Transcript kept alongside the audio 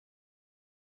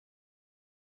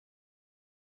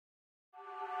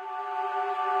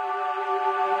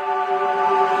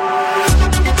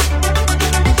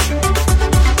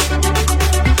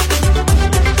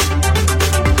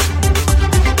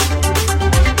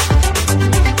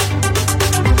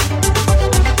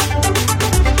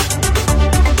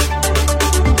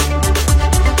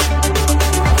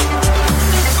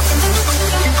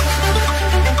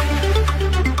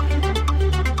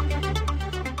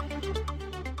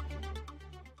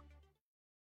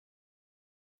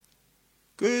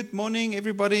Good morning,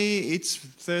 everybody. It's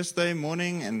Thursday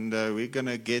morning, and we're going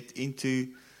to get into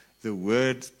the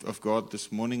Word of God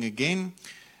this morning again.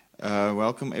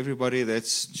 Welcome, everybody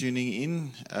that's tuning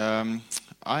in.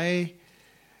 I've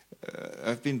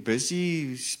been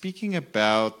busy speaking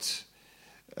about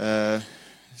a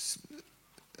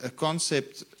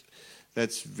concept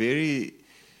that's very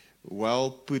well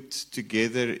put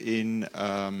together in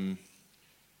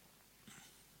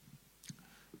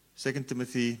 2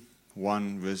 Timothy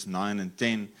 1 verse 9 and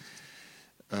 10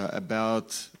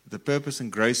 about the purpose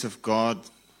and grace of God,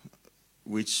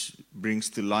 which brings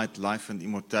to light life and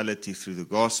immortality through the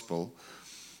gospel,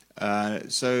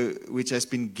 which has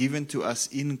been given to us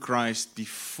in Christ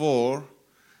before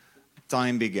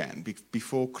time began,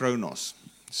 before Chronos.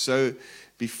 So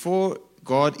before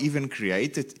God even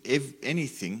created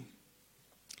anything,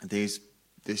 there's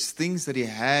things that He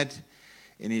had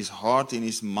in His heart, in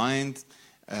His mind,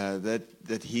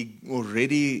 that He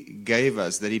already gave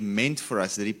us, that He meant for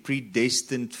us, that He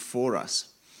predestined for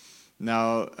us.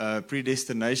 Now,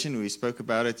 predestination, we spoke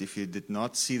about it. If you did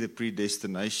not see the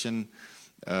predestination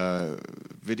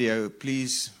video,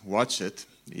 please watch it.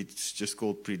 It's just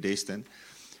called Predestined.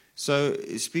 So,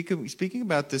 speaking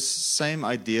about this same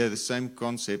idea, the same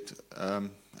concept,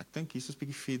 ek dink hier is 'n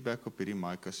bietjie feedback op hierdie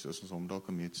mic as ons hom dalk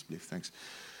kan mute asseblief. Thanks.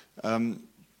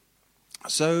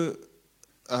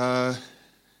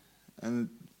 And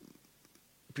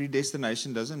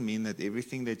predestination doesn't mean that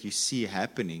everything that you see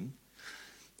happening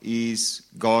is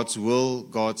God's will,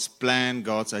 God's plan,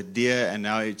 God's idea, and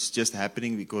now it's just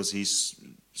happening because He's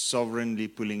sovereignly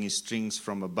pulling His strings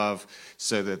from above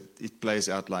so that it plays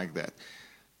out like that.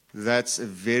 That's a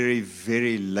very,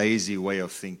 very lazy way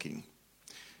of thinking.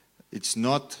 It's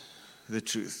not the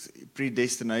truth.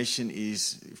 Predestination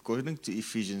is, according to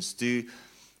Ephesians 2,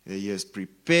 He has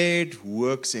prepared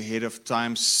works ahead of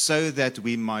time so that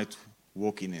we might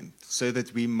walk in it, so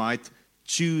that we might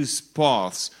choose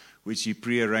paths which He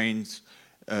prearranged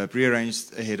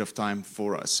ahead of time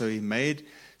for us. So He made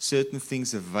certain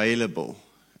things available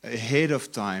ahead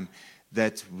of time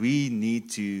that we need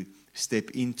to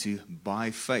step into by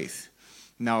faith.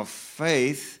 Now,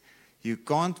 faith, you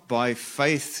can't by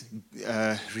faith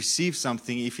receive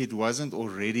something if it wasn't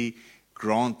already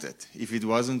granted, if it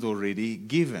wasn't already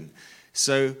given.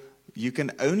 So you can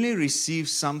only receive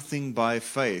something by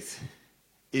faith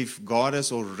if God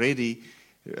has already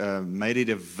made it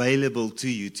available to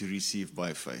you to receive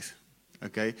by faith.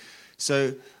 Okay?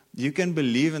 So you can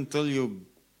believe until you're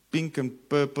pink and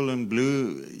purple and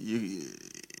blue.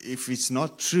 If it's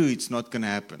not true, it's not going to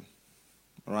happen.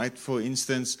 All right? For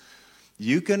instance,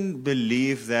 you can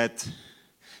believe that,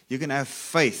 you can have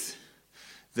faith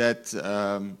that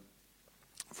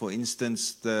for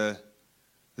instance, the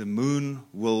moon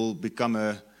will become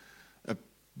a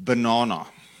banana.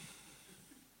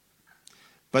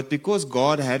 But because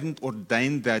God hadn't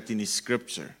ordained that in His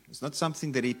scripture, it's not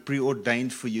something that He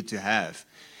preordained for you to have.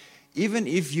 Even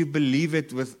if you believe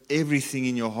it with everything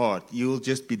in your heart, you will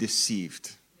just be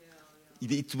deceived.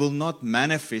 It will not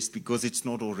manifest because it's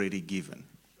not already given.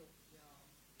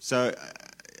 So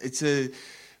it's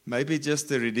maybe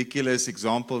just a ridiculous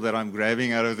example that I'm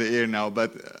grabbing out of the air now,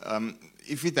 but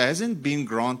if it hasn't been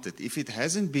granted, if it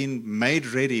hasn't been made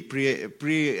ready,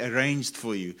 pre-arranged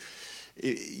for you,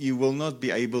 you will not be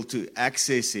able to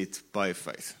access it by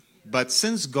faith. But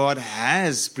since God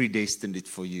has predestined it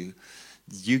for you,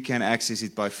 you can access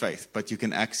it by faith, but you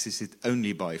can access it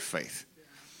only by faith.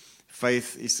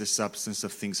 Faith is the substance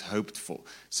of things hoped for.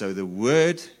 So the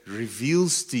Word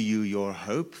reveals to you your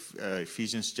hope.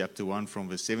 Ephesians chapter 1 from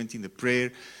verse 17, the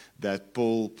prayer that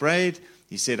Paul prayed.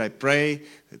 He said, I pray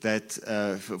that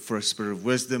for a spirit of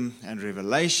wisdom and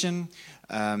revelation,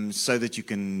 so that you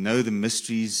can know the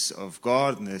mysteries of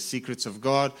God and the secrets of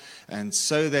God, and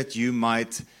so that you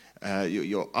might,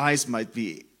 your eyes might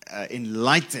be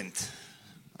enlightened.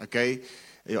 Okay?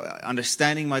 Your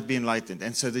understanding might be enlightened,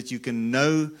 and so that you can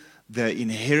know the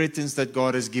inheritance that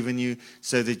God has given you,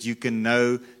 so that you can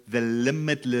know the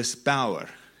limitless power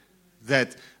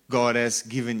that God has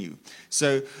given you.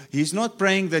 So He's not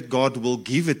praying that God will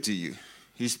give it to you.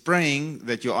 He's praying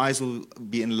that your eyes will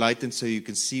be enlightened so you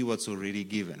can see what's already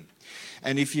given.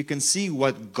 And if you can see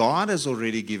what God has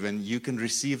already given, you can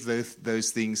receive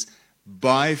those things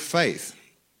by faith.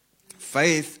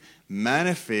 Faith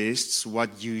manifests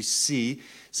what you see.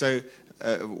 So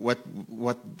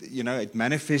it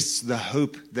manifests the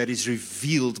hope that is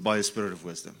revealed by a spirit of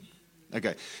wisdom.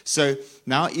 Okay, so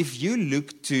now if you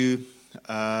look to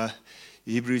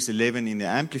Hebrews 11 in the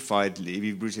Amplified,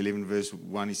 Hebrews 11 verse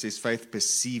 1, he says, faith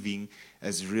perceiving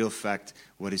as real fact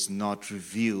what is not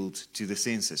revealed to the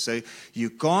senses. So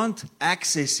you can't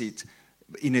access it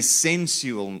in a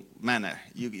sensual manner.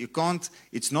 You can't,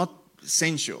 it's not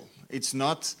sensual. It's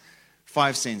not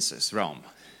five senses realm.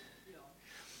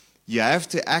 You have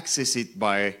to access it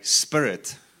by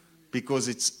spirit because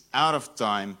it's out of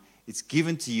time. It's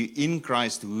given to you in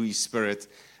Christ, who is spirit,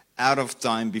 out of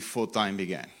time before time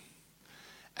began.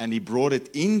 And he brought it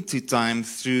into time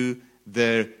through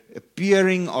the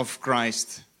appearing of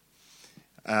Christ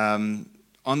on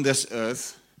this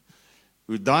earth,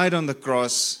 who died on the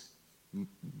cross,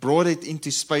 brought it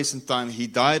into space and time. He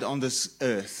died on this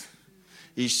earth.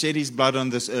 He shed his blood on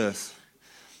this earth.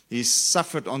 He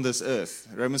suffered on this earth.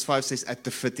 Romans 5 says, at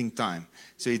the fitting time.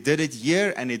 So he did it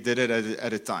here and he did it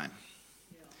at a time.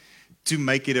 To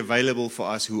make it available for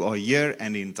us who are here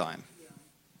and in time.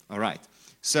 All right.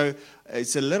 So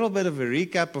it's a little bit of a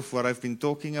recap of what I've been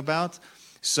talking about.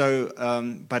 So,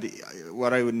 but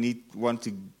what I want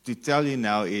to tell you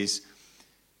now is,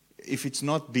 if it's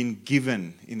not been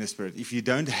given in the Spirit, if you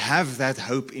don't have that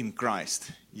hope in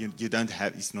Christ, you don't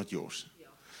have, it's not yours.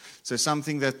 So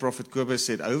something that Prophet Grobler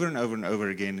said over and over and over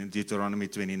again in Deuteronomy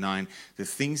 29, the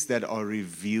things that are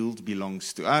revealed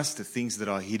belongs to us, the things that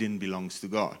are hidden belongs to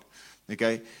God.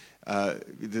 Okay?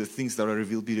 The things that are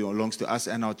revealed belongs to us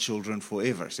and our children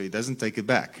forever. So he doesn't take it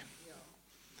back.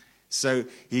 So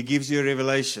he gives you a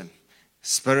revelation,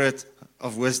 spirit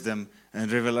of wisdom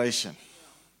and revelation.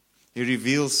 He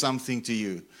reveals something to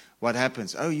you. What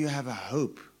happens? Oh, you have a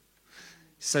hope.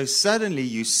 So suddenly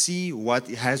you see what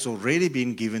has already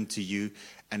been given to you,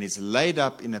 and it's laid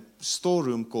up in a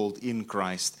storeroom called in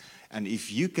Christ. And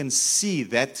if you can see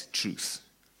that truth,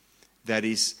 that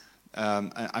is,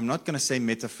 I'm not going to say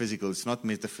metaphysical. It's not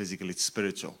metaphysical. It's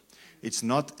spiritual. It's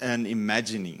not an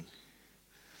imagining.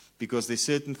 Because there's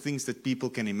certain things that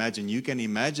people can imagine. You can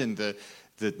imagine the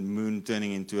moon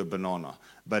turning into a banana,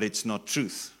 but it's not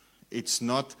truth. It's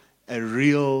not a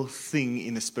real thing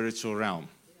in the spiritual realm.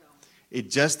 It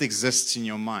just exists in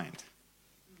your mind.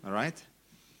 All right?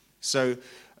 So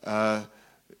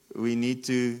we need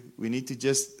to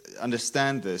just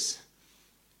understand this.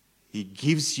 He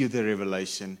gives you the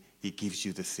revelation. He gives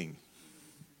you the thing.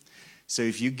 So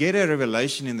if you get a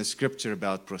revelation in the scripture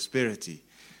about prosperity,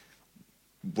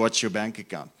 watch your bank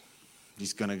account.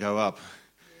 It's going to go up.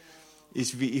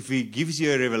 If he gives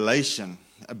you a revelation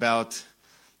about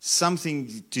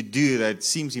something to do that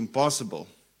seems impossible,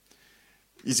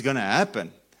 it's going to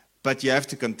happen. But you have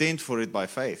to contend for it by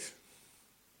faith.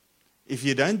 If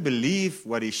you don't believe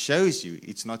what he shows you,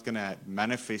 it's not going to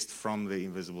manifest from the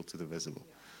invisible to the visible.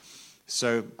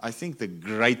 So I think the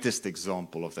greatest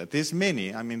example of that, there's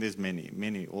many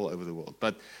all over the world,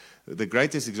 but the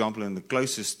greatest example and the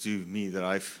closest to me that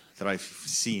I've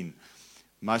seen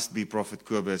must be Prophet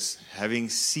Grobler's, having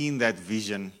seen that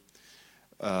vision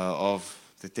of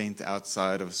the tent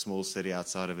outside of a small city,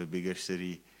 outside of a bigger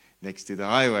city, next to the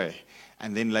highway,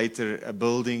 and then later a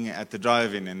building at the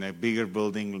drive-in and a bigger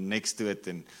building next to it.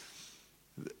 And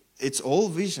it's all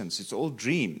visions, it's all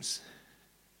dreams.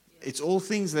 It's all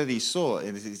things that he saw,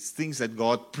 and it's things that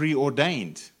God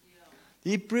preordained.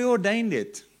 He preordained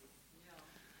it.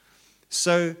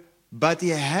 So, but he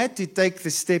had to take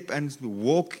the step and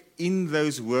walk in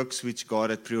those works which God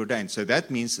had preordained. So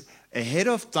that means ahead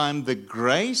of time, the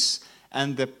grace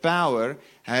and the power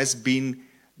has been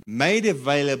made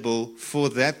available for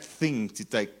that thing to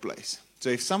take place. So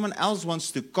if someone else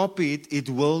wants to copy it, it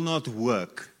will not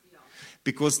work.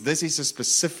 Because this is a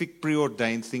specific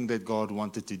preordained thing that God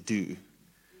wanted to do.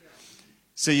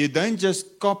 So you don't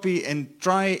just copy and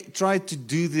try to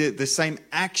do the same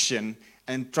action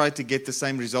and try to get the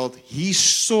same result. He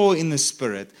saw in the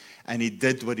Spirit and he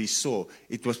did what he saw.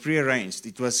 It was prearranged.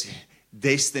 It was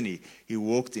destiny. He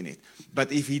walked in it.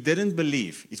 But if he didn't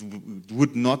believe, it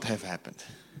would not have happened.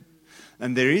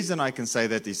 And the reason I can say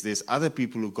that is there's other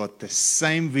people who got the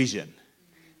same vision.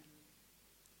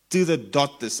 To the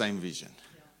dot, the same vision.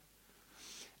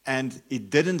 And it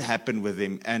didn't happen with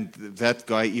him. And that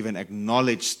guy even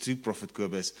acknowledged to Prophet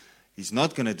Grobler, he's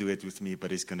not going to do it with me,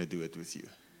 but he's going to do it with you.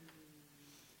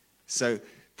 So,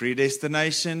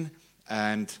 predestination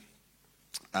and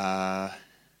wat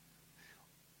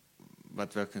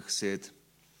werk ek gesê het,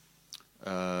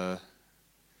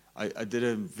 I did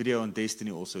a video on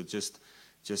destiny also, just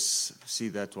see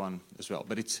that one as well.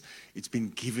 But it's been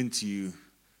given to you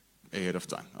ahead of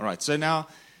time. All right, so now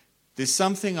there's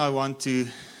something I want to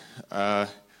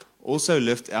also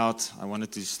lift out. I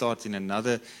wanted to start in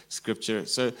another scripture.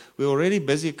 So we're already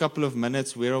busy a couple of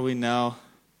minutes. Where are we now?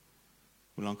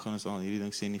 Hoe lank gaan ons al? Hierdie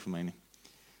ding sê nie vir my nie.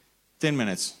 10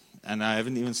 minutes. And I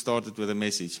haven't even started with a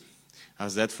message.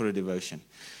 How's that for a devotion?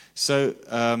 So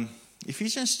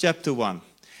Ephesians chapter 1.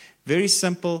 Very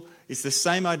simple. It's the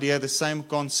same idea, the same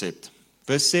concept.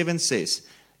 Verse 7 says,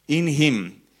 in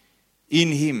Him,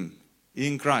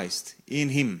 in Christ, in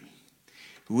Him,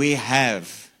 we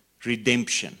have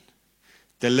redemption,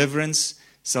 deliverance,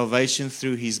 salvation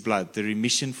through His blood, the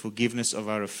remission, forgiveness of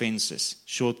our offenses,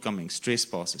 shortcomings,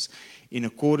 trespasses, in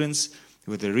accordance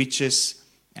with the riches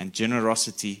and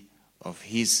generosity of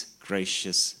His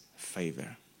gracious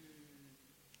favor.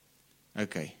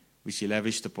 Okay, which He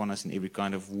lavished upon us in every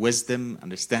kind of wisdom,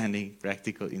 understanding,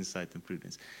 practical insight, and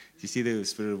prudence. Do you see the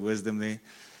spirit of wisdom there?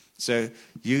 So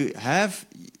you have,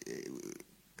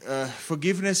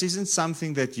 forgiveness isn't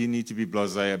something that you need to be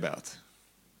blasé about.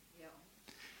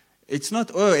 It's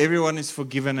not, oh, everyone is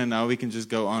forgiven and now we can just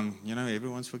go on.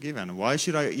 Everyone's forgiven. Why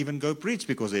should I even go preach?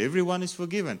 Because everyone is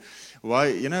forgiven.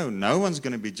 Why, no one's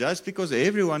going to be judged because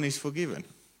everyone is forgiven.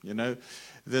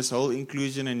 This whole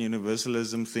inclusion and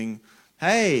universalism thing.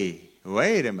 Hey,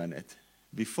 wait a minute.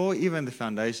 Before even the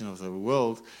foundation of the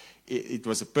world, it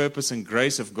was a purpose and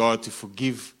grace of God to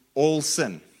forgive all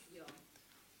sin.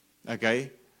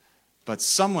 Okay? But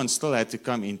someone still had to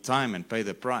come in time and pay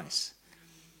the price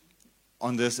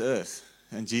on this earth.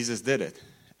 And Jesus did it.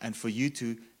 And for you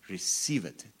to receive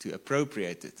it, to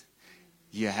appropriate it,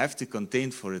 you have to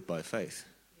contend for it by faith.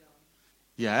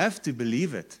 You have to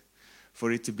believe it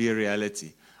for it to be a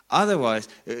reality. Otherwise,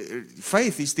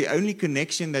 faith is the only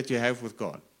connection that you have with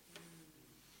God.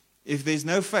 If there's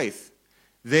no faith,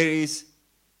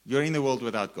 you're in the world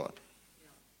without God.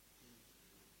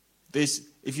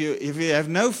 If you have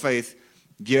no faith,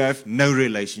 you have no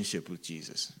relationship with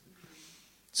Jesus.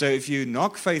 So if you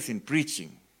knock faith in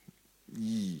preaching,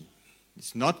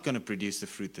 it's not going to produce the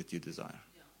fruit that you desire.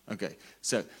 Okay,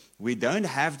 so we don't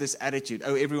have this attitude,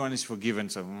 oh, everyone is forgiven,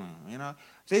 so,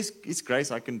 it's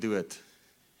grace, I can do it.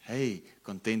 Hey,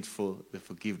 content for the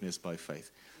forgiveness by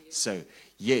faith. So,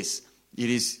 yes, it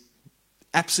is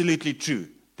absolutely true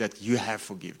that you have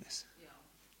forgiveness.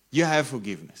 You have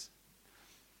forgiveness.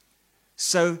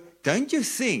 So, don't you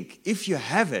think if you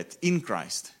have it in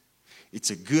Christ, it's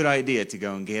a good idea to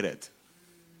go and get it?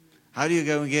 How do you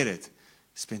go and get it?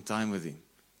 Spend time with Him.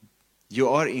 You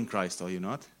are in Christ, are you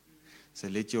not? So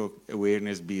let your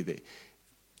awareness be there.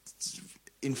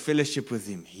 In fellowship with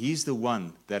Him. He's the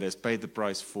one that has paid the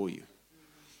price for you.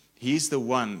 He's the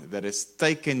one that has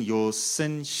taken your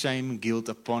sin, shame, guilt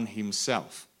upon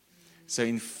Himself. So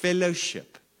in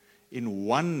fellowship, in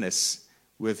oneness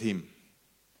with Him,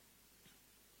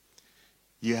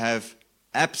 you have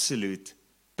absolute,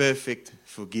 perfect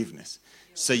forgiveness.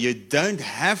 So you don't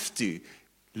have to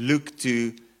look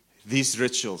to these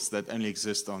rituals that only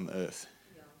exist on earth.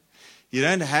 You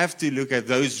don't have to look at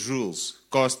those rules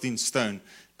cast in stone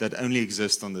that only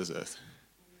exist on this earth.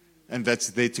 And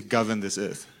that's there to govern this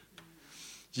earth.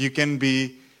 You can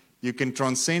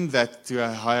transcend that to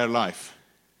a higher life.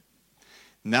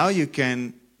 Now you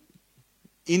can,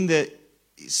 in the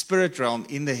spirit realm,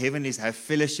 in the heavenlies, have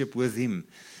fellowship with Him,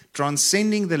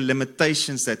 transcending the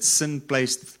limitations that sin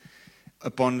placed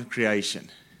upon creation.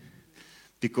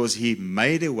 Because He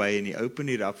made a way and He opened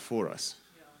it up for us.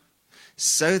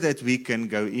 So that we can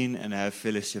go in and have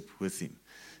fellowship with Him.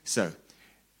 So,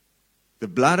 the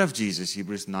blood of Jesus,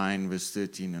 Hebrews 9, verse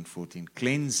 13 and 14,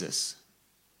 cleanses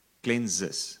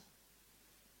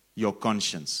your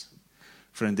conscience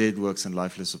from dead works and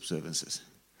lifeless observances.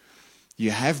 You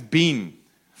have been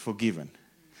forgiven,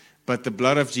 but the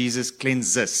blood of Jesus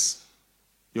cleanses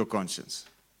your conscience.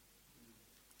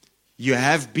 You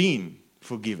have been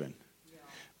forgiven,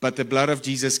 but the blood of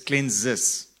Jesus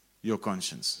cleanses your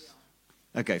conscience.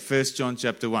 Okay, 1 John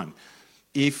chapter 1.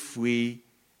 If we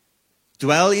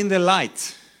dwell in the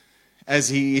light as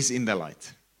He is in the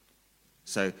light.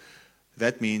 So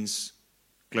that means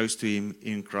close to Him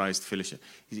in Christ fellowship.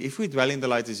 If we dwell in the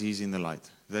light as He is in the light.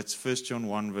 That's 1 John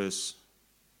 1 verse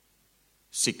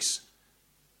 6.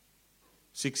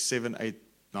 6, 7, 8,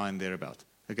 9 thereabout.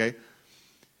 Okay?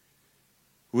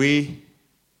 We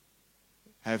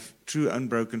have true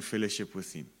unbroken fellowship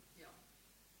with Him.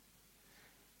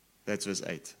 That's verse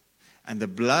 8. And the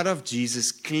blood of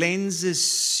Jesus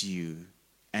cleanses you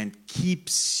and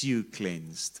keeps you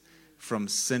cleansed from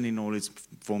sin in all its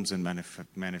forms and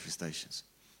manifestations.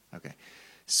 Okay.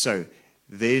 So,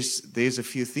 there's a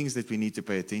few things that we need to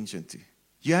pay attention to.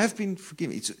 You have been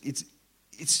forgiven.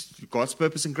 It's God's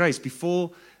purpose and grace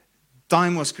before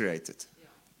time was created.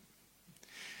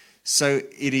 So,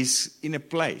 it is in a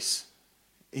place,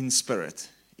 in spirit,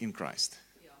 in Christ.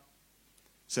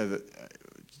 So that...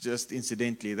 just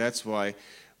incidentally, that's why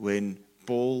when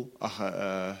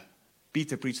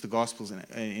Peter preached the Gospels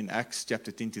in Acts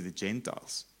chapter 10 to the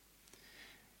Gentiles,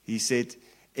 he said,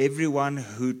 everyone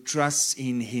who trusts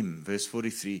in him, verse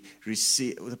 43,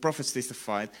 the prophets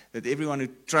testified that everyone who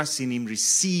trusts in him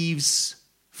receives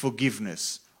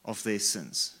forgiveness of their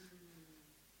sins.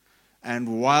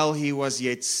 And while he was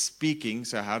yet speaking,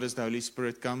 so how does the Holy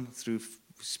Spirit come? Through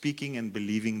speaking and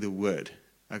believing the word.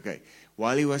 Okay,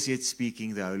 while he was yet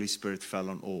speaking, the Holy Spirit fell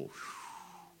on all.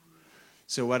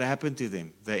 So what happened to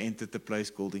them? They entered the place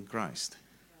called in Christ.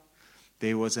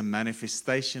 There was a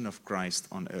manifestation of Christ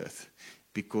on earth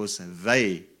because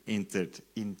they entered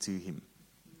into him.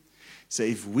 So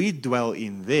if we dwell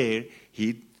in there,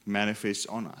 he manifests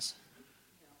on us.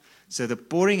 So the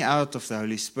pouring out of the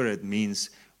Holy Spirit means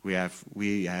we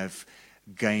have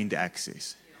gained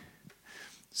access.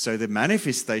 So the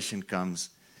manifestation comes,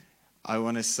 I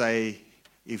want to say,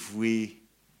 if we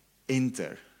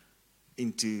enter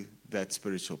into that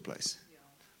spiritual place.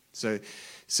 So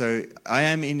I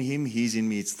am in him, he's in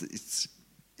me. It's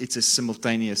a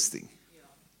simultaneous thing.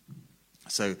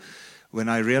 So when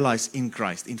I realize in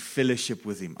Christ, in fellowship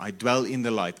with him, I dwell in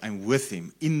the light, I'm with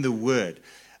him, in the word,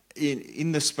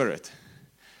 in the Spirit,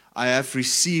 I have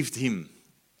received him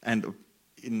and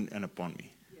upon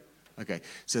me. Okay,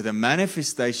 so the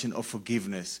manifestation of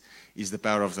forgiveness is the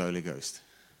power of the Holy Ghost.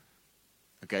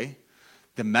 Okay?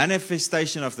 The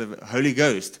manifestation of the Holy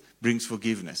Ghost brings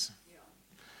forgiveness.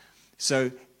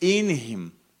 So in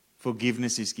him,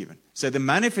 forgiveness is given. So the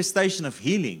manifestation of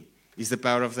healing is the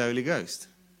power of the Holy Ghost.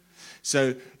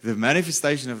 So the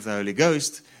manifestation of the Holy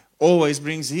Ghost always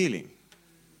brings healing.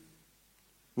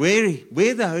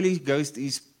 Where the Holy Ghost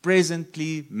is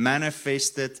presently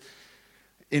manifested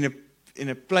in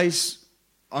a place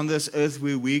on this earth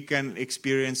where we can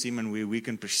experience him and where we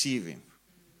can perceive him.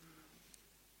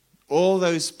 All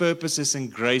those purposes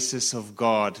and graces of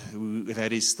God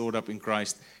that is stored up in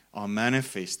Christ are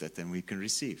manifested and we can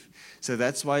receive. So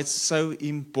that's why it's so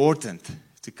important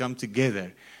to come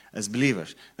together as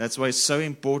believers. That's why it's so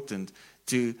important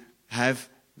to have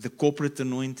the corporate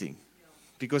anointing.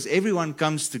 Because everyone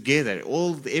comes together.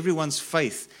 Everyone's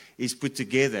faith is put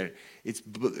together. It's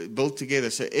built together.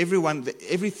 So every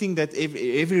revelation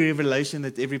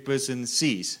that every person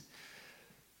sees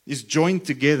is joined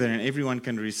together and everyone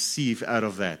can receive out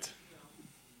of that.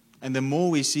 And the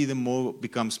more we see, the more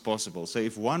becomes possible. So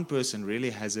if one person really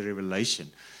has a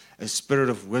revelation, a spirit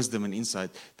of wisdom and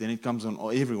insight, then it comes on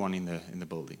everyone in the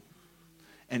building.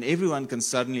 And everyone can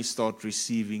suddenly start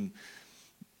receiving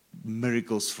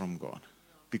miracles from God.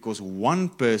 Because one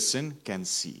person can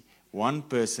see. One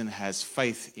person has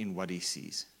faith in what he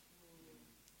sees.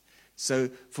 So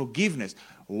forgiveness.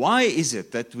 Why is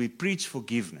it that we preach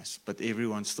forgiveness, but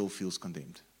everyone still feels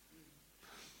condemned?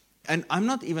 And I'm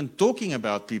not even talking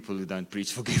about people who don't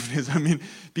preach forgiveness. I mean,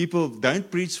 people don't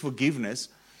preach forgiveness,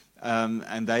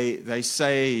 and they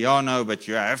say, yeah, no, but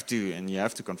you have to, and you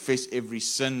have to confess every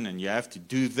sin, and you have to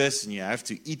do this, and you have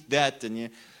to eat that,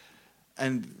 and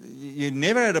you're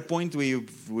never at a point where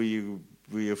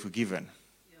you're forgiven.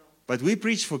 Yeah. But we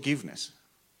preach forgiveness.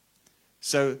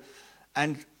 So,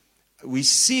 and we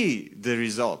see the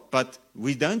result, but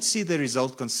we don't see the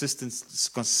result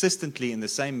consistently in the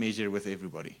same measure with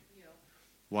everybody. Yeah.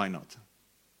 Why not?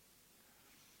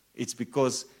 It's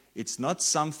because it's not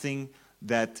something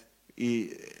that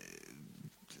we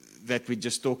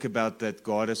just talk about that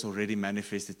God has already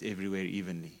manifested everywhere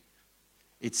evenly.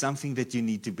 It's something that you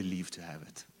need to believe to have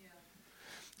it. Yeah.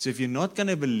 So if you're not going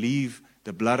to believe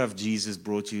the blood of Jesus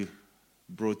brought you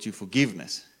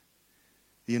forgiveness,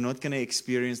 you're not going to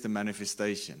experience the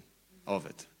manifestation of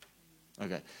it.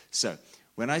 Okay, so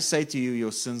when I say to you,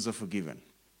 your sins are forgiven,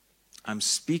 I'm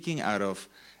speaking out of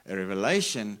a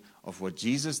revelation of what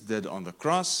Jesus did on the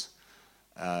cross,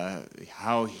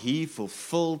 how he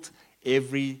fulfilled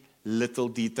every little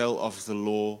detail of the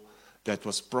law that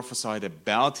was prophesied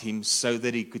about him so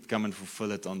that he could come and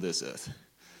fulfill it on this earth.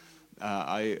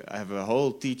 I have a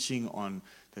whole teaching on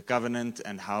the covenant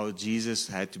and how Jesus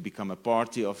had to become a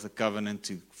party of the covenant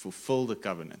to fulfill the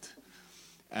covenant.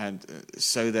 And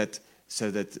so that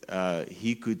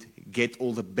he could get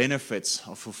all the benefits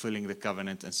of fulfilling the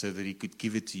covenant and so that he could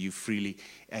give it to you freely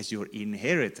as your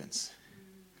inheritance.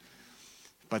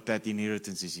 But that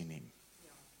inheritance is in him.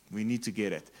 We need to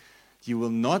get it. You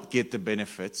will not get the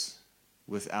benefits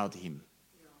without him.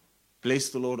 Yeah. Bless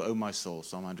the Lord, O my soul.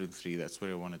 Psalm 103, that's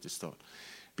where I wanted to start.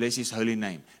 Bless his holy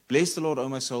name. Bless the Lord, O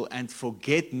my soul, and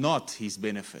forget not his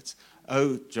benefits.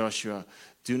 O Joshua,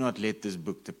 do not let this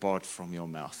book depart from your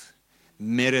mouth.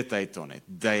 Meditate on it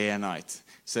day and night.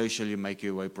 So shall you make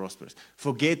your way prosperous.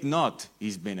 Forget not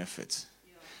his benefits.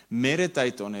 Yeah.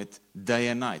 Meditate on it day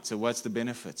and night. So what's the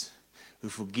benefits? Who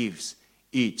forgives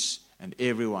each and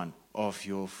every one of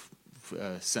your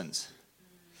sins.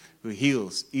 who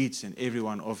heals each and every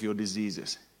one of your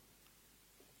diseases,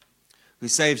 who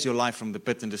saves your life from the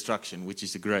pit and destruction, which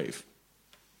is the grave,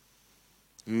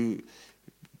 who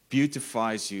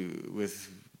beautifies you with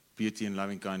beauty and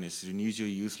loving kindness, renews your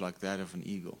youth like that of an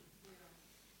eagle.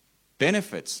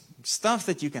 Benefits, stuff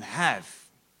that you can have,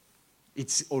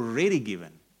 it's already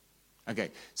given.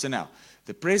 Okay, so now,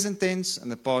 the present tense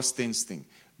and the past tense thing.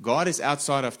 God is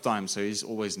outside of time, so He's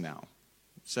always now.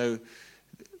 So,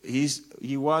 He is,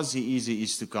 He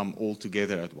is to come all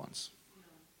together at once.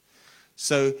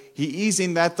 So, He is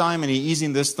in that time, and He is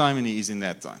in this time, and He is in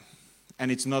that time.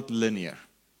 And it's not linear.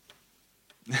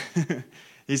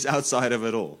 He's outside of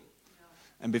it all.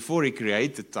 And before He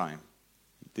created time,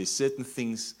 there's certain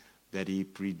things that He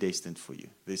predestined for you.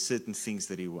 There's certain things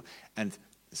that He wants. And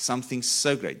something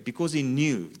so great, because He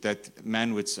knew that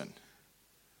man would sin.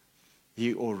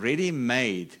 He already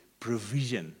made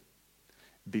provision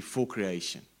before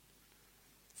creation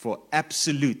for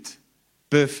absolute,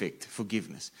 perfect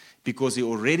forgiveness. Because He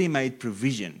already made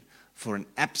provision for an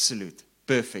absolute,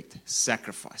 perfect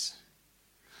sacrifice.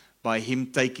 By Him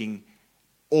taking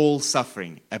all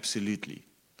suffering absolutely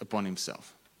upon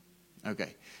Himself.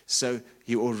 Okay, so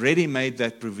He already made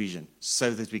that provision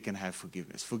so that we can have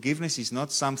forgiveness. Forgiveness is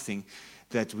not something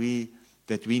that we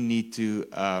need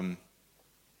to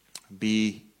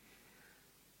be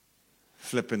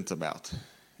flippant about.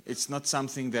 It's not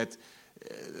something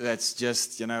that's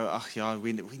just, we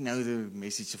know the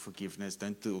message of forgiveness.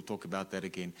 Don't talk about that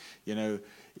again.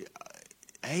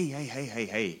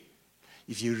 Hey.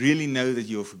 If you really know that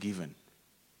you're forgiven,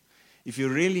 if you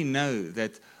really know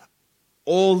that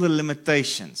all the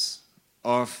limitations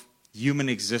of human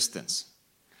existence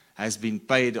has been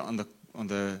paid on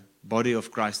the body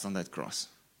of Christ on that cross,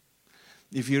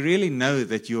 if you really know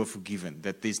that you are forgiven,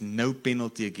 that there's no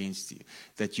penalty against you,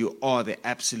 that you are the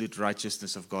absolute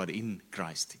righteousness of God in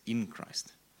Christ,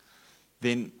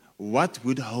 then what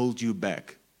would hold you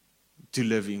back to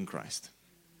live in Christ?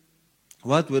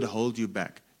 What would hold you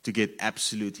back to get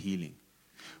absolute healing?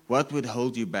 What would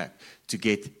hold you back to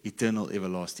get eternal,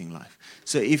 everlasting life?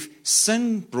 So if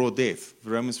sin brought death,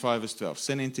 Romans 5 verse 12,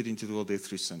 sin entered into the world, death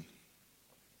through sin.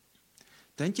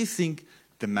 Don't you think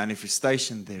the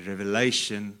manifestation, the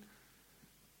revelation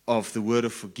of the word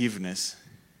of forgiveness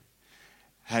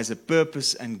has a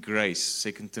purpose and grace,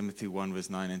 2 Timothy 1 verse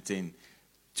 9 and 10,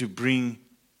 to bring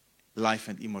life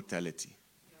and immortality?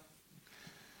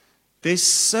 There's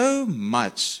so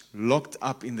much locked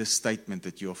up in the statement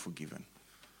that you are forgiven.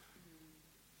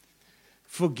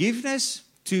 Forgiveness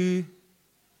to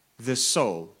the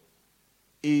soul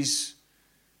is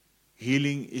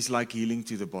like healing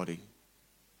to the body.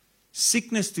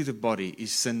 Sickness to the body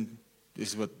is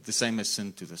the same as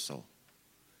sin to the soul.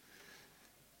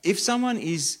 If someone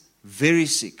is very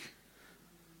sick,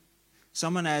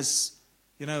 someone has,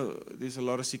 there's a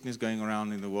lot of sickness going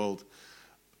around in the world,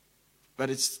 but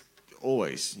it's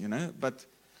always, but,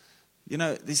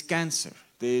 there's cancer,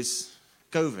 there's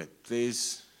COVID,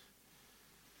 there's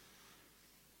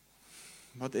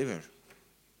whatever.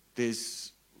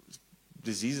 There's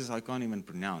diseases I can't even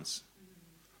pronounce.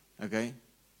 Okay?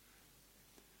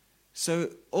 So,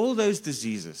 all those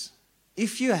diseases,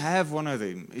 if you have one of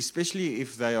them, especially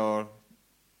if they are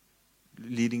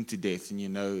leading to death,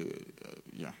 and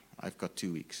I've got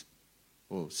 2 weeks,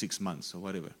 or 6 months, or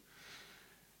whatever,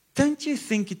 don't you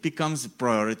think it becomes a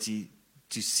priority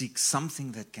to seek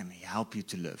something that can help you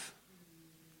to live?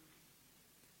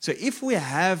 So if we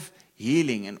have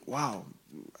healing and, wow,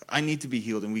 I need to be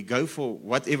healed, and we go for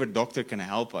whatever doctor can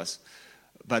help us,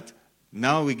 but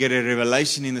now we get a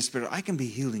revelation in the Spirit, I can be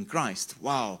healed in Christ.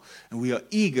 Wow. And we are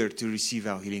eager to receive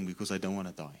our healing because I don't want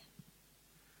to die.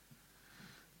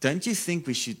 Don't you think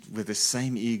we should, with the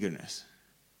same eagerness,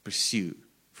 pursue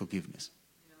forgiveness?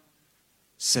 Yeah.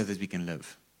 So that we can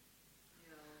live.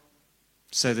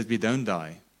 So that we don't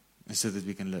die, and so that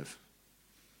we can live.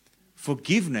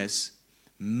 Forgiveness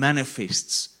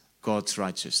manifests God's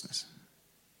righteousness.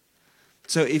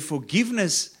 So if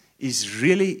forgiveness is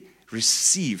really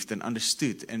received and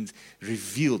understood and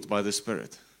revealed by the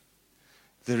Spirit,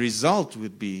 the result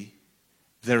would be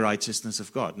the righteousness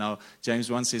of God. Now,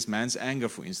 James 1 says man's anger,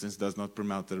 for instance, does not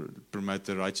promote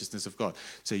the righteousness of God.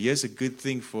 So here's a good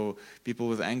thing for people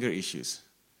with anger issues.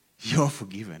 You're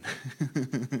forgiven.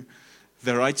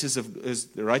 The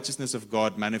righteousness of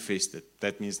God manifested.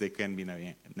 That means there can be no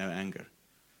anger.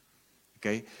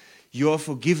 Okay? You are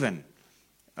forgiven.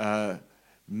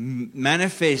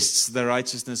 Manifests the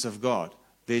righteousness of God.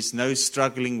 There's no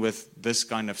struggling with this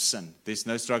kind of sin. There's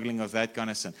no struggling of that kind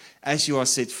of sin. As you are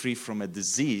set free from a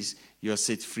disease, you are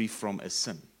set free from a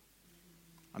sin.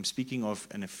 I'm speaking of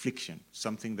an affliction,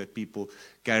 something that people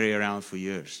carry around for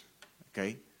years.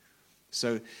 Okay?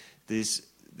 So there's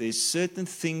certain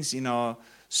things in our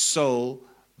soul,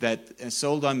 a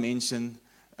soul dimension,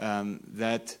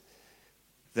 that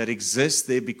exists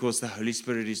there because the Holy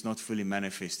Spirit is not fully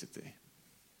manifested there.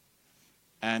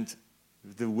 And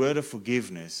the word of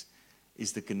forgiveness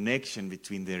is the connection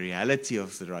between the reality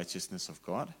of the righteousness of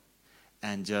God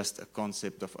and just a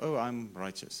concept of, oh, I'm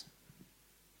righteous.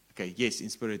 Okay, yes, in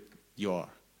spirit you are.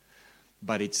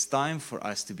 But it's time for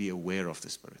us to be aware of the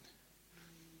Spirit.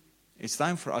 It's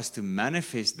time for us to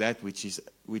manifest that which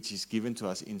is given to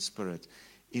us in spirit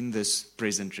in this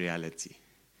present reality.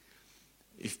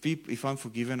 If I'm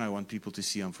forgiven, I want people to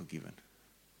see I'm forgiven.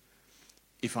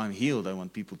 If I'm healed, I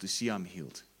want people to see I'm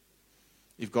healed.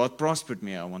 If God prospered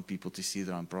me, I want people to see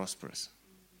that I'm prosperous.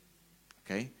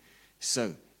 Okay?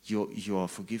 So, you are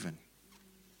forgiven.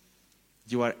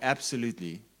 You are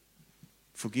absolutely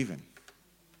forgiven.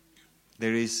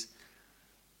 There is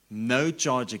no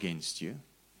charge against you.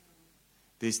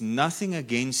 There's nothing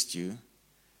against you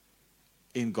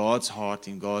in God's heart,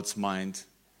 in God's mind.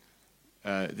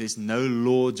 There's no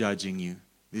law judging you.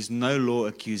 There's no law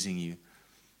accusing you.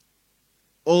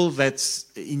 All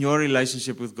that's in your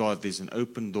relationship with God, there's an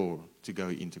open door to go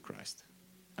into Christ.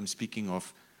 I'm speaking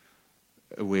of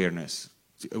awareness.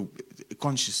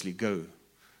 Consciously go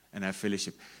and have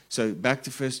fellowship. So back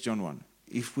to 1 John 1.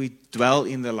 If we dwell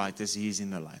in the light as He is in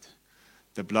the light,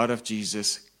 the blood of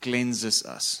Jesus cleanses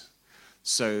us.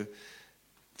 So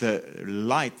the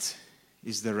light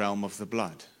is the realm of the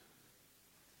blood.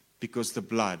 Because the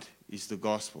blood is the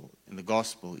gospel, and the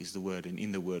gospel is the word, and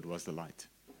in the word was the light.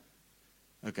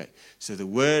 Okay, so the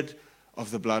word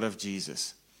of the blood of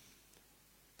Jesus,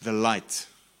 the light.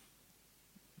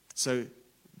 So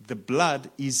the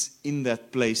blood is in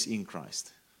that place in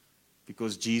Christ.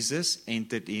 Because Jesus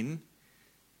entered in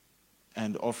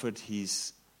and offered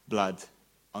His blood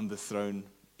on the throne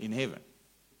in heaven.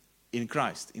 In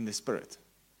Christ, in the Spirit.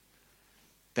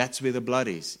 That's where the blood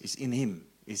is in Him,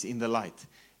 is in the light.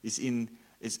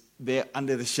 Is there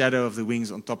under the shadow of the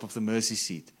wings on top of the mercy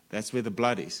seat. That's where the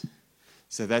blood is.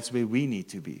 So that's where we need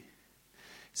to be.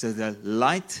 So the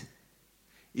light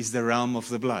is the realm of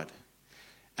the blood.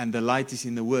 And the light is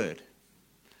in the Word.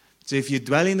 So if you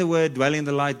dwell in the Word, dwell in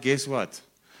the light, guess what?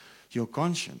 Your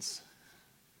conscience.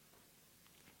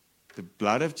 The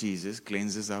blood of Jesus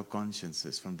cleanses our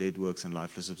consciences from dead works and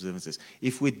lifeless observances.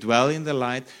 If we dwell in the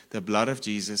light, the blood of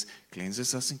Jesus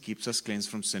cleanses us and keeps us cleansed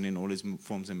from sin in all its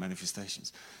forms and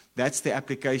manifestations. That's the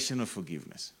application of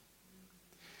forgiveness.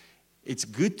 It's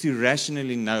good to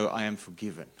rationally know I am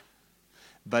forgiven.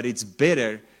 But it's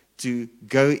better to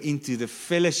go into the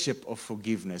fellowship of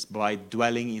forgiveness by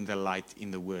dwelling in the light, in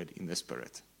the Word, in the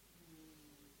Spirit.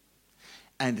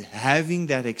 And having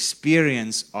that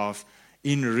experience of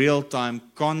in real time,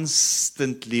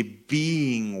 constantly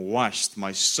being washed,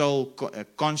 my soul,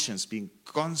 conscience being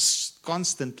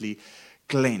constantly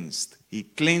cleansed. He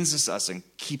cleanses us and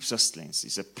keeps us cleansed.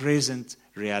 It's a present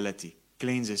reality.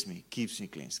 Cleanses me, keeps me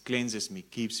cleansed. Cleanses me,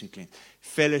 keeps me cleansed.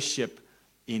 Fellowship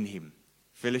in Him.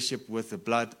 Fellowship with the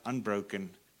blood, unbroken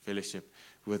fellowship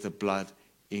with the blood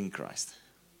in Christ.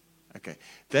 Okay,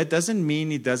 that doesn't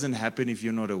mean it doesn't happen if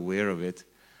you're not aware of it.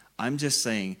 I'm just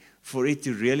saying, for it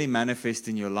to really manifest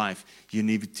in your life, you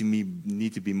need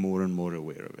to be more and more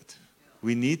aware of it.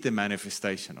 We need the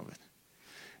manifestation of it.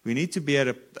 We need to be at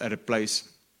a place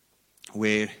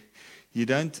where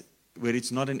where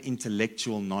it's not an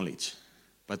intellectual knowledge,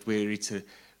 but where it's a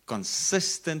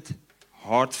consistent,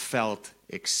 heartfelt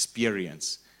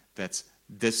experience that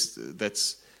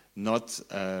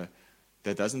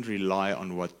doesn't rely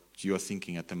on what you're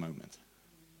thinking at the moment.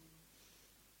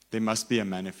 There must be a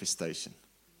manifestation.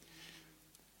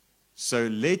 So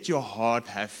let your heart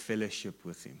have fellowship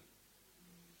with Him.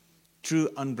 True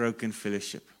unbroken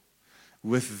fellowship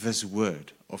with this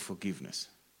word of forgiveness.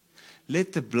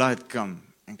 Let the blood come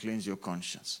and cleanse your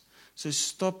conscience. So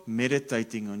stop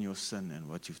meditating on your sin and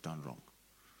what you've done wrong.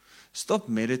 Stop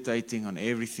meditating on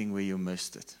everything where you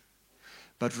missed it.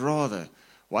 But rather,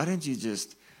 why don't you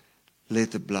just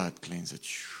let the blood cleanse it?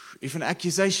 If an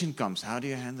accusation comes, how do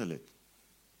you handle it?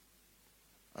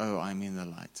 Oh, I'm in the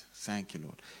light. Thank you,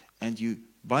 Lord. And you,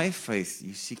 by faith,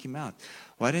 you seek Him out.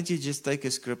 Why don't you just take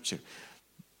a scripture?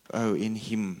 Oh, in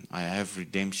Him I have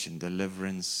redemption,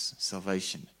 deliverance,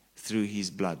 salvation. Through His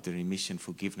blood, the remission,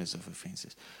 forgiveness of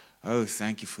offenses. Oh,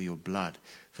 thank you for your blood.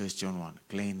 1 John 1,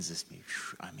 cleanses me.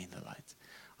 I'm in the light.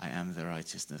 I am the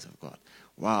righteousness of God.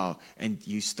 Wow. And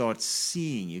you start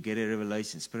seeing, you get a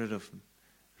revelation, spirit of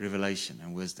revelation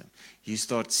and wisdom. You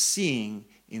start seeing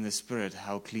in the Spirit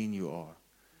how clean you are.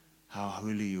 how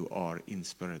holy you are in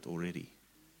spirit already.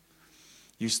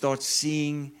 You start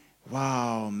seeing,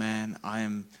 wow, man,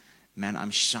 I'm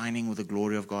shining with the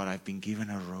glory of God. I've been given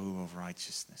a robe of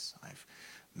righteousness.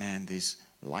 There's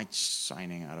light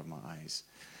shining out of my eyes.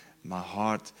 My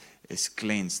heart is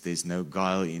cleansed. There's no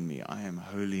guile in me. I am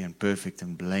holy and perfect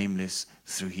and blameless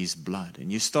through His blood.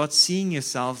 And you start seeing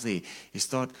yourself there. You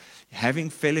start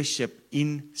having fellowship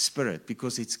in spirit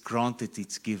because it's granted,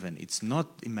 it's given. It's not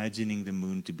imagining the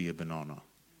moon to be a banana.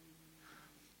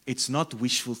 It's not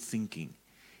wishful thinking.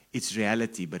 It's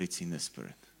reality, but it's in the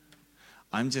spirit.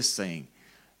 I'm just saying,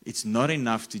 it's not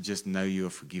enough to just know you are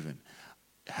forgiven.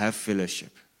 Have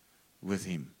fellowship with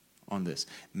Him on this.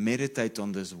 Meditate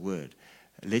on this word.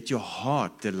 Let your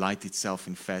heart delight itself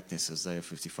in fatness, Isaiah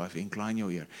 55. Incline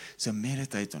your ear. So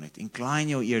meditate on it. Incline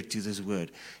your ear to this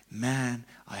word. Man,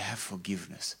 I have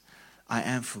forgiveness. I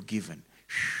am forgiven.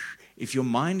 If your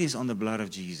mind is on the blood of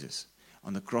Jesus,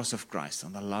 on the cross of Christ,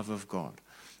 on the love of God,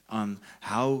 on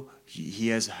how He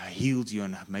has healed you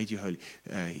and made you holy.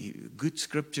 Good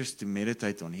scriptures to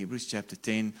meditate on. Hebrews chapter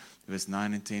 10, verse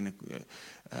 9 and 10.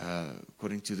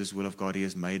 According to this will of God, He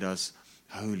has made us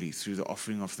holy through the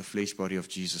offering of the flesh body of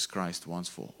Jesus Christ once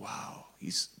for all. Wow,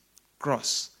 His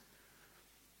cross.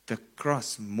 The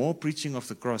cross. More preaching of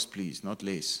the cross, please, not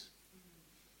less.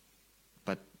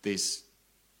 But there's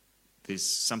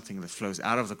something that flows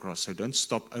out of the cross. So don't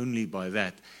stop only by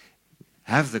that.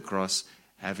 Have the cross.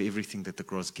 Have everything that the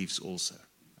cross gives also.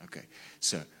 Okay,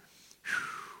 so,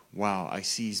 wow, I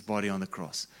see His body on the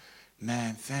cross.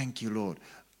 Man, thank you, Lord.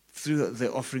 Through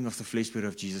the offering of the flesh body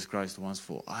of Jesus Christ once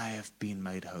for all, I have been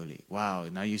made holy. Wow,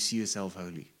 now you see yourself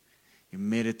holy. You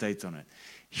meditate on it.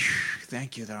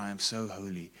 Thank you that I am so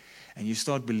holy. And you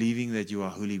start believing that you are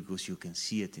holy because you can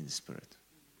see it in the Spirit.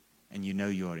 And you know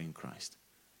you are in Christ.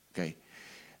 Okay,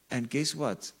 and guess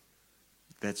what?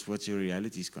 That's what your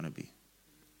reality is going to be.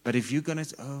 But if you're going to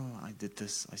say, oh, I did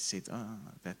this, I said,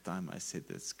 that time I said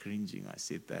that's cringing, I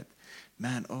said that.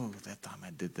 Man, that time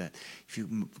I did that. If you're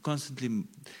constantly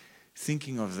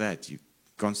thinking of that, you're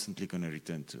constantly going to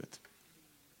return to it.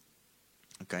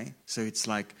 Okay? So it's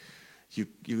like,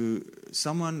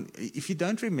 if you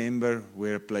don't remember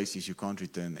where a place is, you can't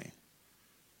return there.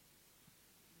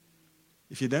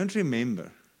 If you don't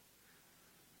remember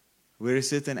where a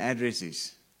certain address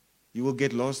is, you will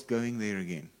get lost going there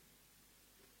again.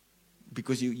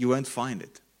 Because you won't find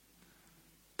it.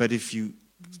 But if you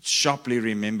sharply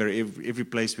remember every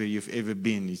place where you've ever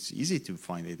been, it's easy to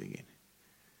find it again.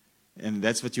 And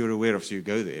that's what you're aware of, so you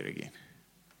go there again.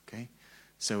 Okay?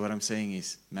 So what I'm saying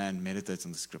is, man, meditate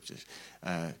on the scriptures.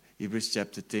 Hebrews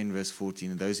chapter 10, verse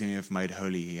 14, and those whom He have made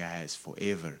holy, He has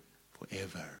forever,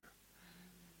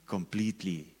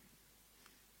 completely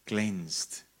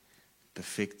cleansed,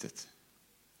 perfected.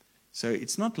 So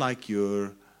it's not like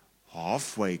you're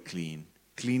halfway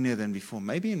cleaner than before.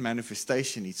 Maybe in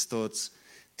manifestation it starts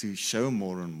to show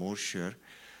more and more, sure.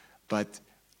 But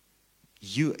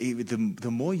the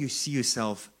more you see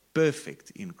yourself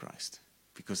perfect in Christ,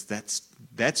 because that's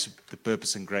the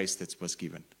purpose and grace that was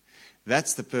given.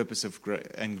 That's the purpose of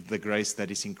and the grace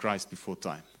that is in Christ before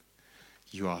time.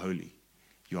 You are holy.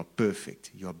 You are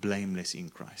perfect. You are blameless in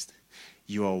Christ.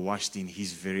 You are washed in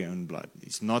His very own blood.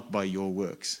 It's not by your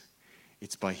works.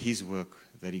 It's by His work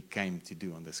that He came to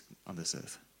do on this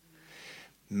earth.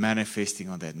 Manifesting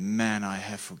on that. Man, I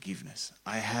have forgiveness.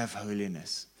 I have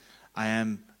holiness. I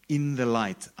am in the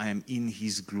light. I am in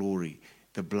His glory.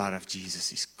 The blood of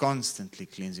Jesus is constantly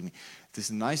cleansing me.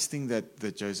 This nice thing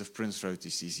that Joseph Prince wrote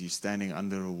is he's standing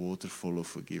under a waterfall of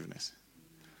forgiveness.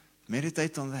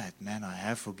 Meditate on that. Man, I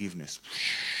have forgiveness.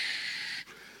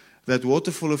 That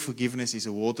waterfall of forgiveness is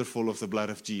a waterfall of the blood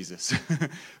of Jesus.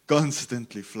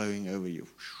 Constantly flowing over you.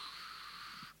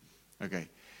 Okay.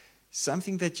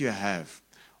 Something that you have.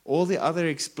 All the other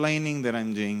explaining that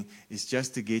I'm doing is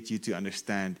just to get you to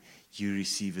understand you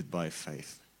receive it by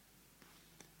faith.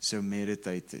 So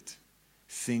meditate it.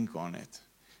 Think on it.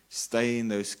 Stay in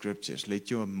those scriptures.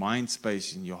 Let your mind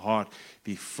space and your heart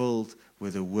be filled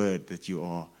with the word that you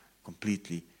are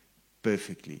completely,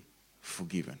 perfectly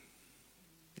forgiven.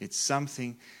 It's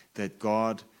something that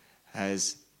God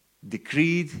has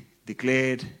decreed,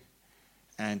 declared,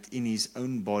 and in His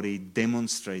own body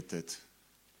demonstrated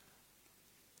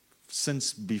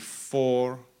since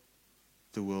before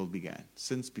the world began,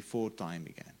 since before time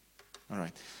began. All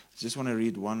right, I just want to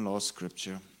read one last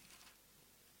scripture.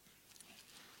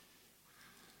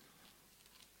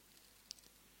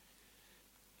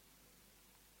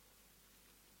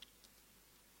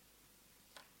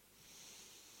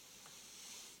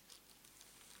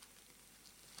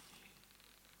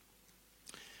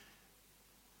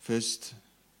 First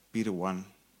Peter 1,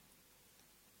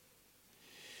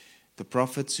 the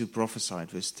prophets who prophesied,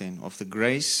 verse 10, of the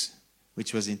grace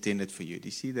which was intended for you. Do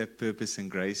you see that purpose and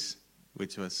grace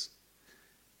which was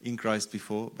in Christ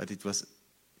before? But it was,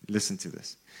 listen to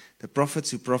this. The prophets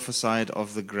who prophesied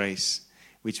of the grace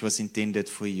which was intended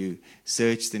for you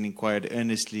searched and inquired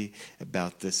earnestly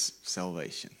about this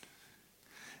salvation.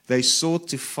 They sought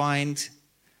to find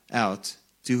out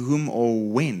to whom or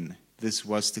when this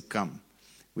was to come,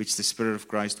 which the Spirit of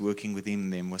Christ working within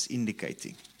them was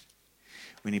indicating,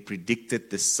 when he predicted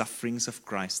the sufferings of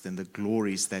Christ and the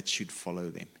glories that should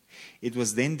follow them. It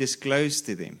was then disclosed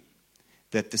to them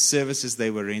that the services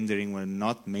they were rendering were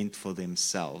not meant for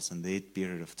themselves in their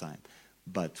period of time,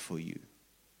 but for you.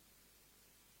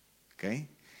 Okay?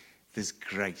 This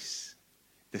grace,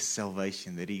 this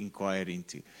salvation that he inquired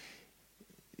into.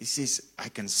 He says, I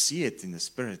can see it in the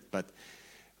Spirit, but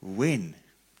when?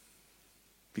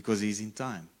 Because he's in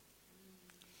time.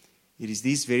 It is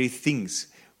these very things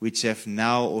which have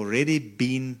now already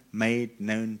been made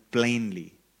known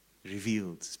plainly,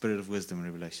 revealed, Spirit of wisdom and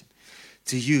revelation,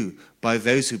 to you by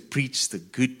those who preach the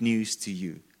good news to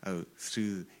you. Oh,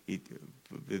 through it,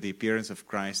 the appearance of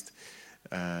Christ,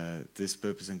 this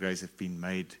purpose and grace have been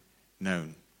made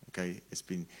known. Okay, it's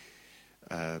been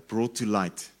brought to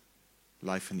light,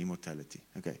 life and immortality.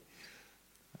 Okay,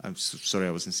 I'm sorry,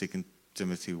 I was in 2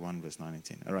 Timothy 1, verse 9 and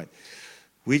 10. All right,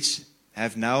 which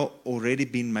have now already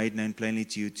been made known plainly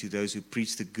to you, to those who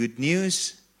preach the good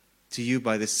news to you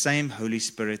by the same Holy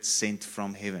Spirit sent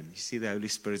from heaven. You see the Holy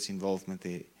Spirit's involvement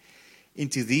there.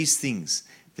 Into these things,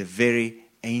 the very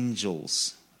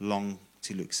angels long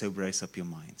to look. So brace up your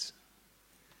minds.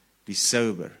 Be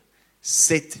sober.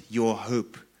 Set your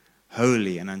hope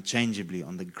wholly and unchangeably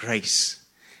on the grace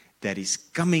that is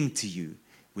coming to you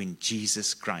when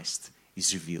Jesus Christ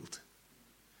is revealed.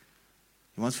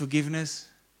 You want forgiveness?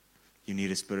 You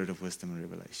need a spirit of wisdom and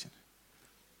revelation.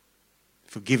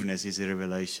 Forgiveness is a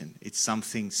revelation. It's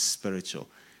something spiritual.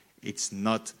 It's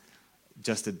not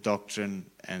just a doctrine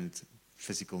and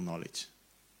physical knowledge,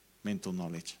 mental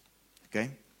knowledge. Okay?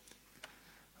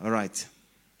 All right.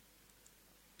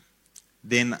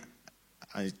 Then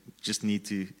I just need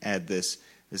to add this.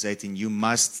 Verse 18, you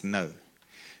must know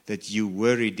that you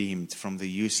were redeemed from the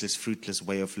useless, fruitless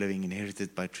way of living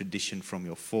inherited by tradition from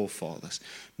your forefathers,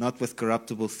 not with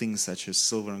corruptible things such as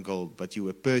silver and gold, but you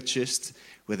were purchased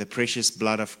with the precious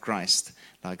blood of Christ,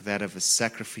 like that of a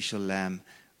sacrificial lamb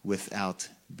without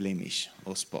blemish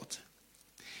or spot.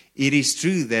 It is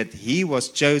true that he was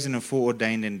chosen and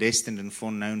foreordained and destined and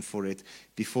foreknown for it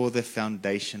before the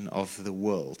foundation of the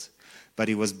world, but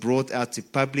he was brought out to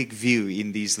public view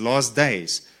in these last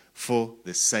days for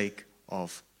the sake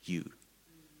of you.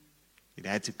 It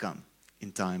had to come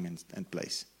in time and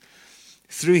place.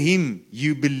 Through him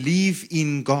you believe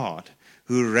in God,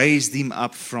 who raised him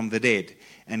up from the dead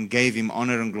and gave him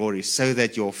honor and glory, so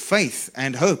that your faith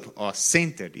and hope are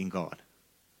centered in God.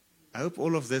 I hope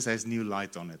all of this has new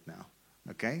light on it now.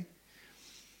 Okay?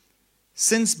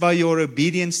 Since by your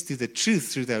obedience to the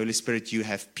truth through the Holy Spirit you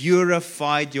have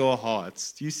purified your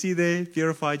hearts. Do you see there?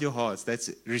 Purified your hearts.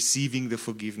 That's receiving the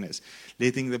forgiveness.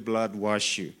 Letting the blood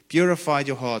wash you. Purified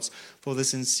your hearts for the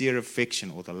sincere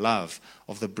affection or the love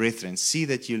of the brethren. See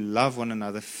that you love one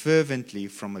another fervently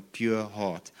from a pure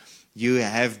heart. You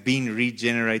have been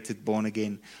regenerated, born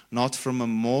again, not from a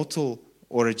mortal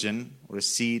origin or a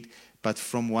seed, but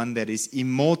from one that is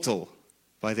immortal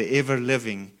by the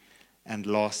ever-living and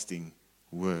lasting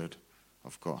Word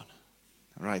of God.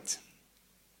 All right.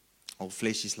 All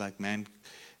flesh is like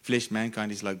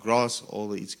mankind is like grass,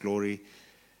 all its glory,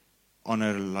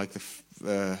 honor like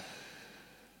the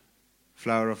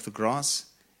flower of the grass.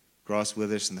 Grass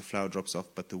withers and the flower drops off,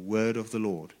 but the word of the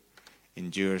Lord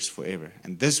endures forever.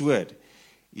 And this word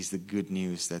is the good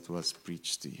news that was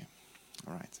preached to you.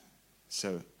 All right.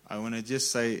 So I want to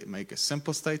just make a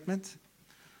simple statement.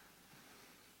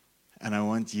 And I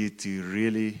want you to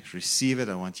really receive it.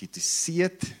 I want you to see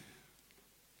it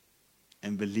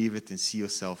and believe it and see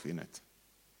yourself in it.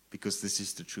 Because this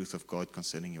is the truth of God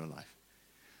concerning your life.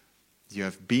 You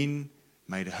have been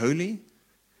made holy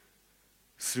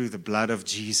through the blood of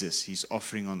Jesus, His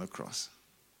offering on the cross.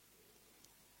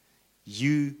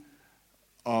 You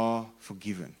are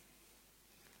forgiven.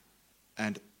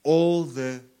 And all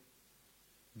the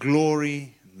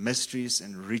glory, mysteries,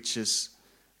 and riches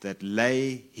that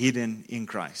lay hidden in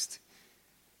Christ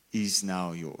is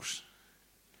now yours.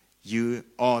 You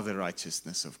are the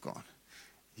righteousness of God.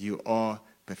 You are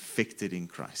perfected in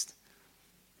Christ.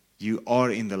 You are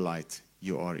in the light.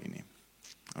 You are in Him.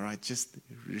 All right, just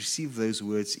receive those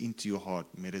words into your heart,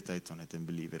 meditate on it, and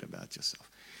believe it about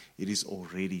yourself. It is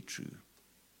already true.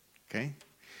 Okay?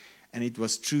 And it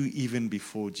was true even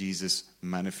before Jesus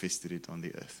manifested it on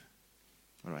the earth.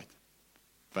 All right.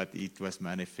 But it was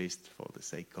manifest for the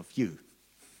sake of you.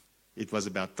 It was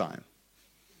about time.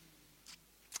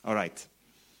 All right.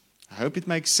 I hope it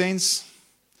makes sense.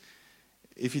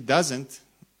 If it doesn't,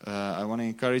 I want to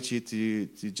encourage you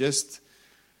to just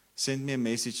send me a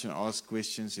message and ask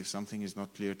questions if something is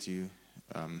not clear to you.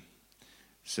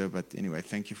 But anyway,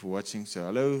 thank you for watching. So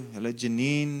hello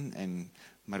Janine and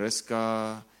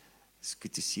Mariska. It's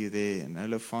good to see you there. And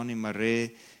hello Fanny,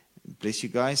 Marais. Bless you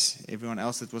guys. Everyone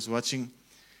else that was watching.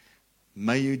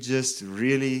 May you just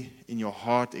really, in your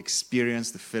heart,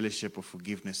 experience the fellowship of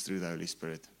forgiveness through the Holy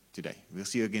Spirit today. We'll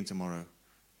see you again tomorrow,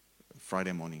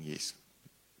 Friday morning, yes,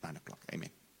 9 o'clock. Amen.